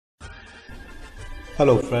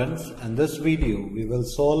Hello friends, in this video we will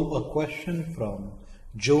solve a question from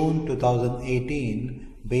June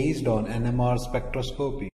 2018 based on NMR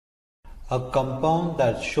spectroscopy. A compound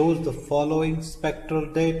that shows the following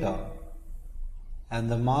spectral data, and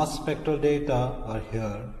the mass spectral data are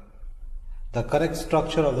here. The correct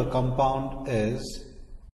structure of the compound is,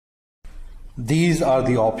 these are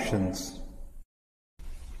the options.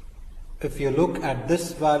 If you look at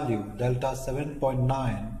this value, delta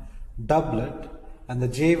 7.9, doublet, and the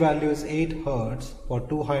J value is 8 Hz for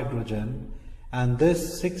 2 hydrogen, and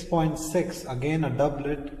this 6.6 again a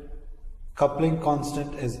doublet, coupling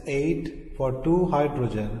constant is 8 for 2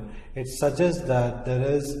 hydrogen. It suggests that there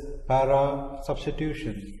is para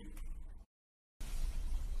substitution.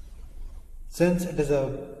 Since it is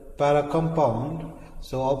a para compound,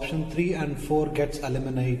 so option 3 and 4 gets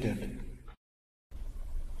eliminated.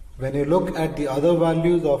 When you look at the other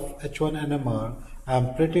values of H1 NMR, I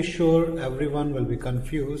am pretty sure everyone will be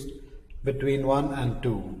confused between 1 and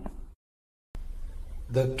 2.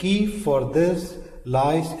 The key for this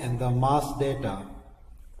lies in the mass data.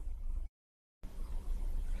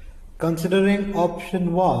 Considering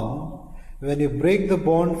option 1, when you break the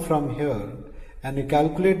bond from here and you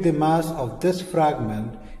calculate the mass of this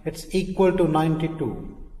fragment, it's equal to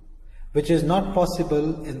 92, which is not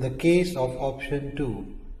possible in the case of option 2.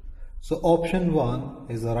 So option 1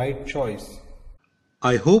 is the right choice.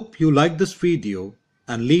 I hope you like this video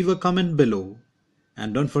and leave a comment below,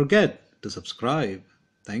 and don't forget to subscribe.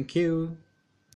 Thank you.